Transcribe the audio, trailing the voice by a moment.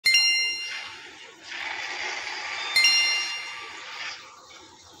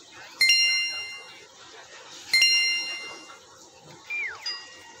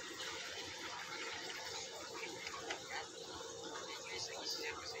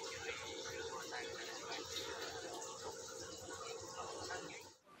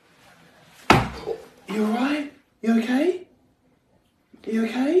You okay? Are you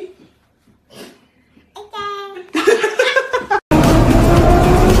okay?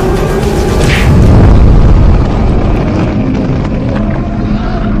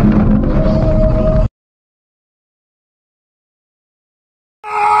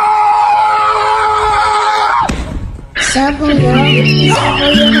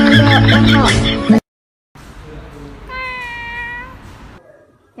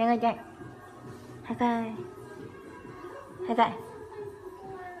 Nhanh ơi chạy. High five. High five.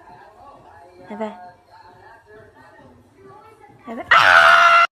 High five. High five.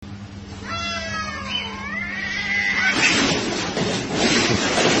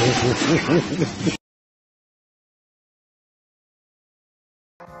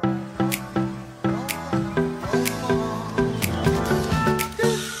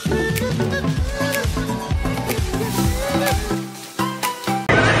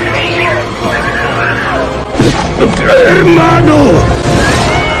 ¡Hermano!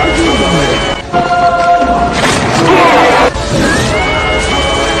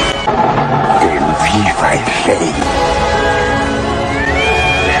 ¡Que viva el rey!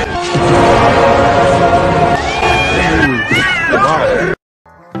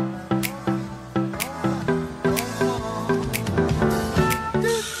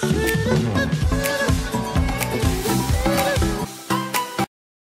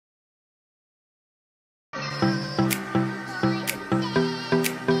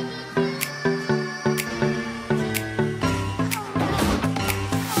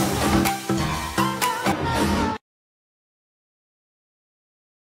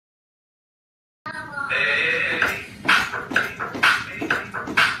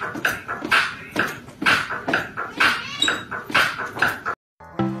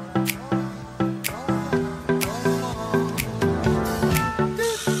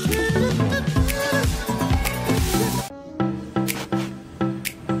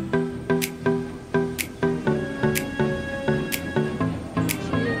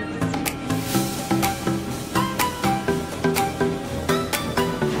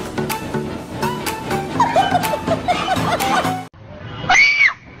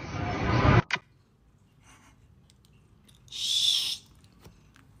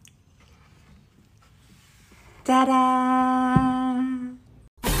 Ta-da!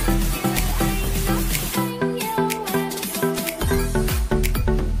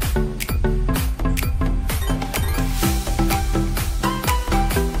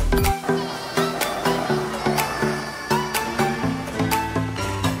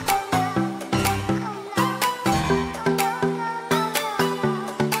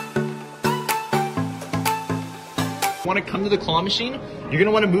 Want to come to the claw machine, you're going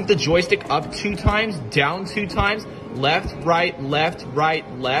to want to move the joystick up 2 times, down 2 times, left, right, left,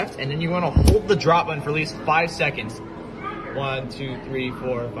 and then you want to hold the drop button for at least 5 seconds. 1, 2, 3,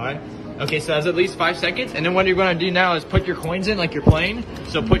 4, 5. Okay, so that's at least 5 seconds. And then what you're going to do now is put your coins in like you're playing.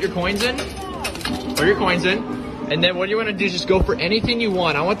 So put your coins in. Put your coins in. And then what you want to do is just go for anything you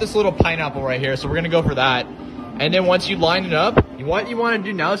want. I want this little pineapple right here, so we're going to go for that. And then once you line it up, what you want to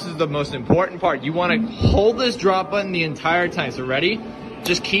do now, this is the most important part. You want to hold this drop button the entire time. So ready?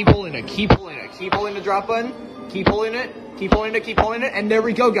 Just keep holding it, keep holding it, keep holding the drop button, keep holding it, keep holding it, keep holding it. And there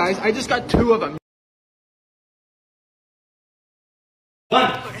we go, guys. I just got 2 of them.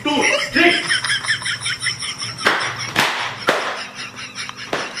 1, 2, 3.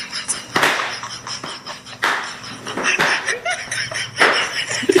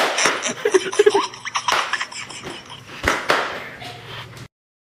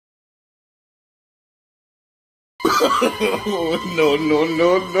 No, no,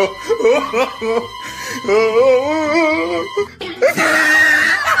 no, no.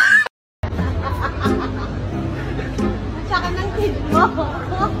 Tsaka ng kid mo.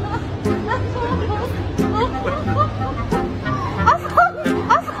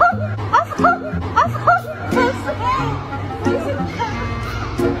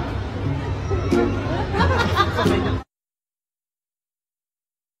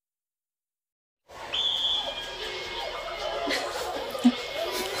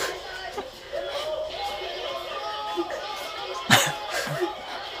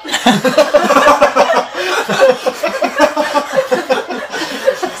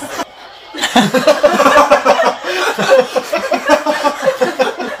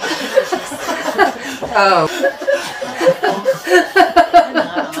 Oh.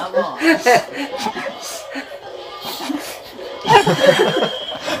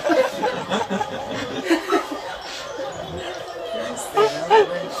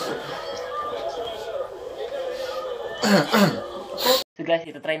 So guys,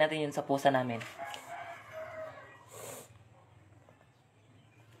 ito try natin yun sa pusa namin.